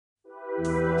Hi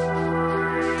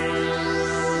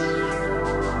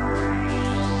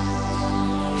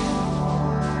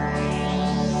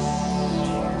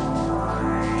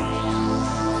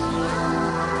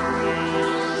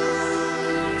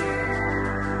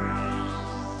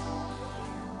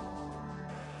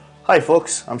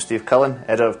folks, I'm Steve Cullen,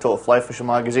 editor of Total FlyFisher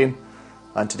magazine,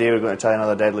 and today we're going to tie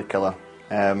another deadly killer.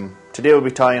 Today we'll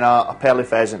be tying a Pearly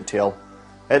Pheasant Tail.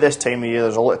 At this time of year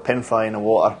there's a lot of pin fly in the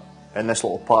water, and this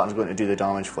little pattern is going to do the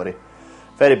damage for you.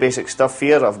 Very basic stuff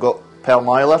here. I've got pearl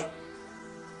mylar,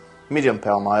 medium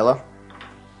pearl mylar,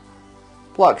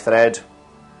 black thread,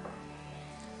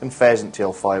 and pheasant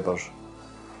tail fibres.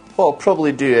 What I'll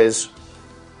probably do is,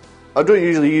 I don't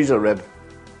usually use a rib.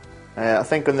 I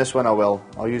think on this one I will.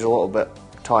 I'll use a little bit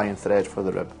tying thread for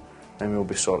the rib, and we'll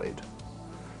be sorted.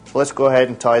 So let's go ahead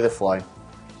and tie the fly.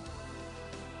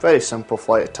 Very simple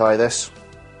fly to tie this.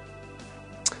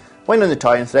 Wind on the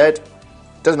tying thread.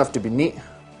 Doesn't have to be neat.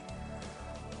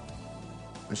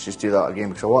 Let's just do that again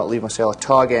because I want to leave myself a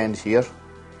tag end here.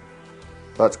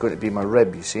 That's going to be my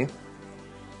rib, you see.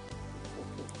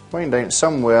 Wind down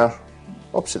somewhere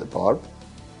opposite the barb.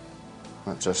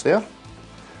 That's just there.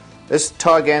 This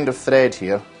tag end of thread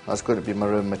here, that's going to be my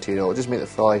round material. It'll just make the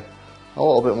fly a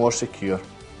little bit more secure.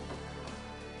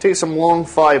 Take some long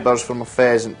fibres from a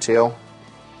pheasant tail,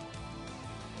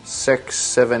 6,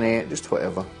 7, 8, just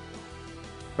whatever.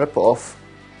 Rip it off,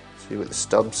 see what the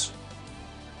stubs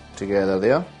together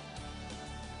there.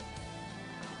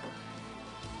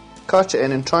 Catch it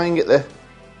in and try and get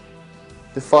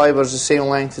the fibres the same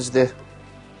length as the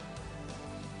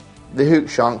hook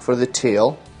shank for the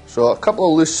tail. So a couple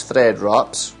of loose thread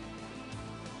wraps.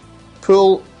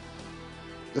 Pull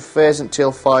the pheasant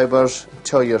tail fibres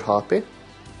until you're happy.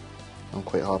 I'm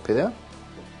quite happy there.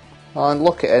 And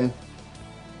lock it in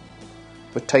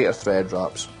with tighter thread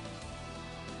wraps.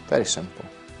 Very simple.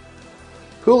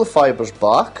 Pull the fibres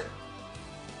back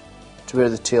to where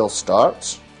the tail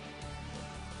starts.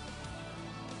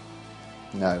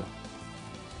 Now,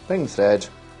 bring the thread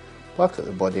back at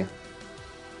the body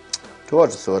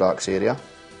towards the thorax area.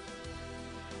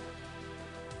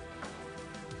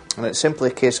 And it's simply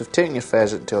a case of taking your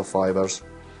pheasant tail fibres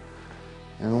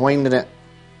and winding it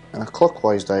in a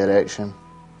clockwise direction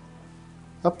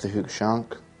up the hook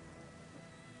shank,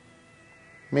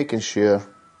 making sure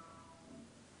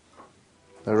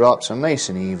the wraps are nice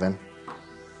and even.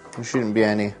 There shouldn't be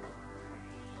any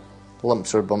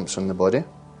lumps or bumps on the body.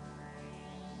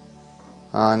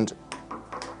 And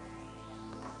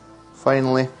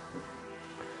finally,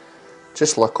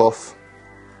 just lick off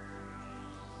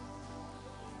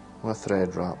with a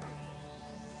thread wrap.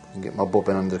 And get my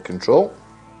bobbin under control.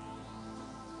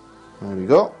 There we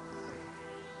go.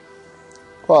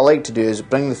 What I like to do is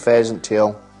bring the pheasant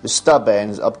tail, the stub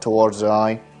ends up towards the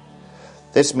eye.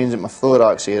 This means that my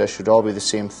thorax area should all be the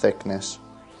same thickness.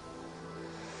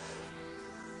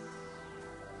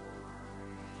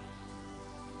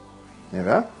 There we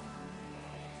are.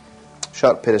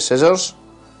 Sharp pair of scissors.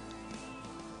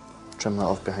 Trim that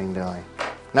off behind the eye.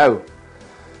 Now,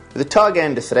 with the tag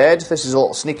end of thread, this is a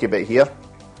little sneaky bit here.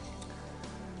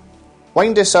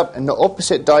 Wind this up in the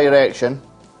opposite direction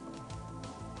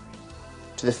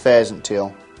to the pheasant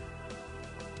tail.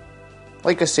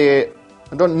 Like I say,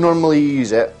 I don't normally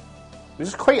use it.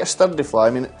 It's quite a sturdy fly.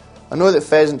 I mean, I know that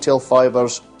pheasant tail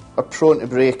fibres are prone to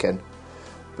breaking,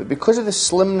 but because of the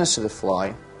slimness of the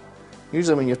fly,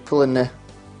 usually when you're pulling the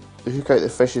hook out the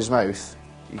fish's mouth,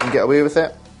 you can get away with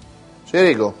it. So there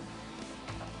you go.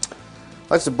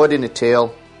 That's the body and the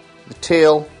tail. The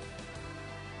tail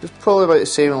is probably about the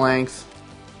same length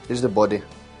as the body,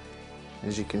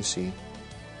 as you can see.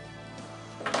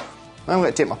 Now I'm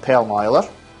going to take my pearl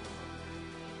mylar.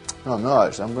 No,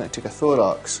 actually, I'm going to take a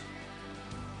thorax.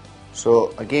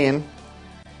 So again,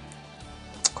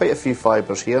 quite a few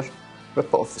fibres here. Rip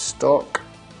it off the stalk.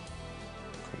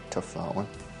 Quite tough, that one.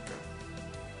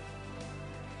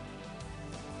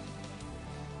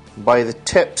 By the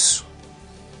tips,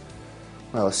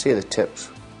 well, I say the tips,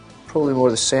 probably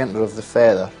more the centre of the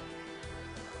feather,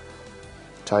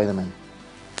 tie them in.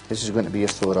 This is going to be your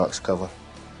thorax cover.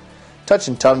 Touch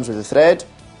and turns with the thread,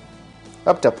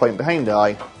 up to a point behind the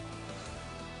eye,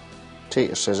 take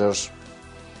your scissors,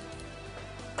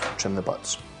 trim the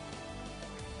butts.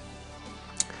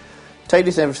 Tidy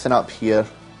everything up here,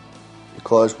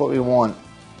 because what we want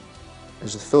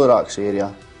is the thorax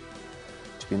area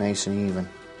to be nice and even.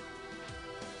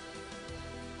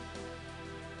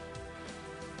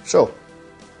 So,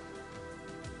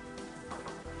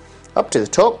 up to the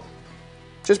top,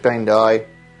 just behind the eye,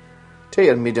 take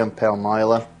your medium pearl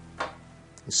mylar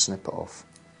and snip it off.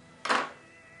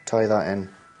 Tie that in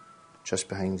just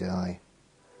behind the eye.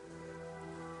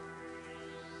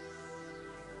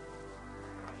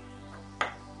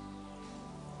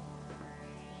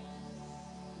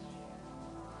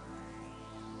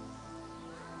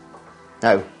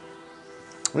 Now,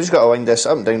 we've just got to wind this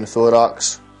up and down the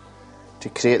thorax to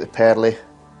create the pearly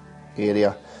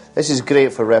area. This is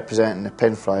great for representing the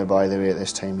pinfry, by the way, at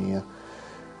this time of year.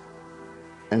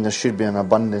 And there should be an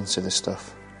abundance of this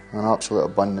stuff. An absolute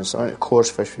abundance. The amount of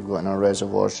coarse fish we've got in our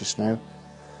reservoirs just now.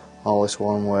 All this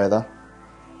warm weather.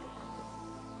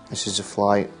 This is a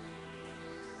fly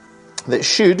that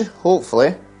should,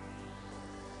 hopefully,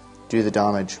 do the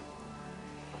damage.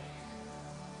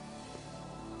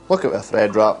 Look at the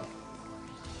thread wrap.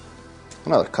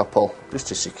 Another couple, just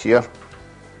to secure.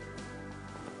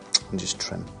 And just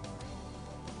trim.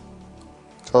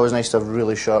 It's always nice to have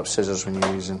really sharp scissors when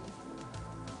you're using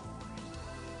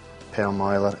pearl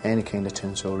mylar, any kind of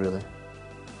tinsel really.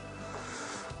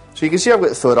 So you can see I've got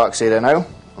the thorax area now.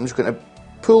 I'm just going to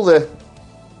pull the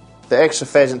extra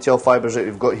pheasant tail fibres that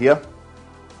we've got here.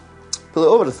 Pull it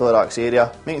over the thorax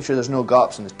area, making sure there's no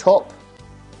gaps in the top.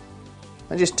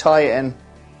 And just tie it in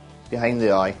behind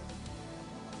the eye.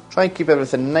 Try and keep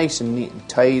everything nice and neat and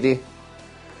tidy.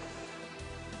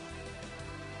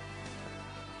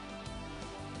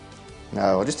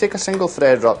 Now I'll just take a single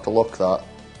thread wrap to lock that.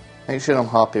 Make sure I'm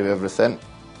happy with everything.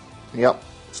 Yep,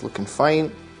 it's looking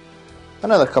fine.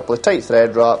 Another couple of tight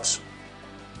thread wraps.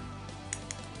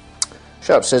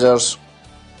 Sharp scissors.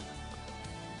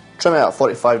 Trim it at a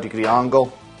 45-degree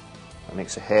angle. That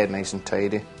makes the head nice and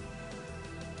tidy.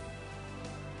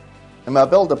 And when I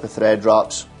build up the thread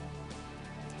wraps,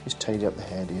 just tidy up the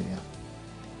head area.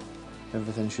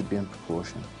 Everything should be in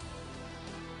proportion.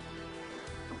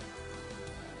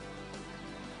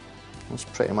 That's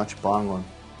pretty much bang on.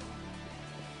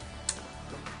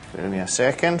 Give me a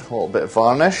second, a little bit of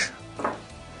varnish.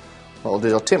 What I'll do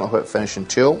is I'll take my whip finishing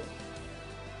tool,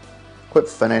 whip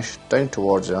finish down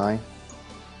towards the eye,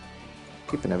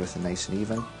 keeping everything nice and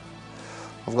even.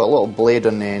 I've got a little blade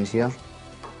on the end here.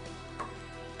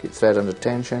 Keep thread under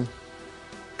tension.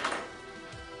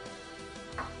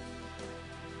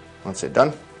 That's it done.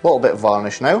 A little bit of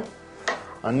varnish now.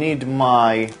 I need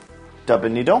my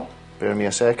dubbing needle. Bear me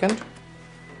a second.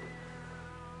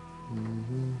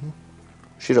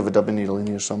 Should have a dubbing needle in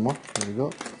here somewhere. There we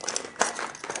go.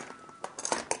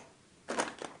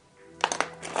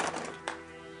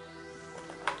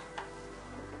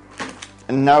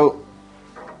 And now,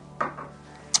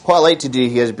 what I like to do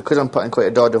here is, because I'm putting quite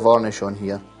a dot of varnish on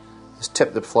here, is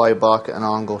tip the fly back at an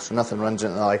angle so nothing runs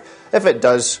into the eye. If it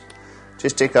does,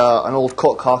 just take an old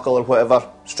cock hackle or whatever,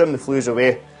 trim the flues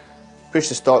away, push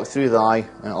the stock through the eye,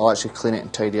 and it'll actually clean it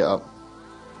and tidy it up.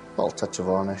 A little touch of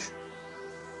varnish.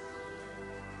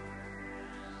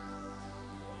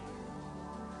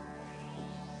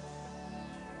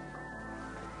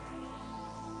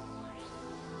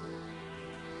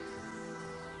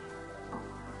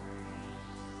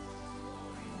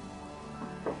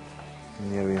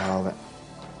 And there we have it.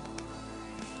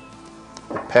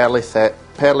 The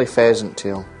Pearly Pheasant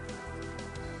Tail.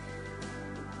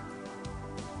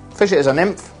 Fish it as a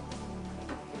nymph,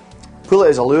 pull it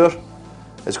as a lure.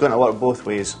 It's going to work both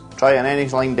ways. Try it in any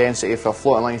line density for a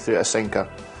floating line through a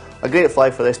sinker. A great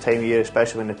fly for this time of year,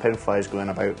 especially when the pin fly is going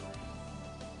about.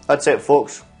 That's it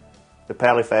folks, the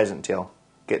Pearly Pheasant Tail.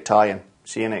 Get tying.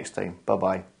 See you next time. Bye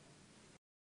bye.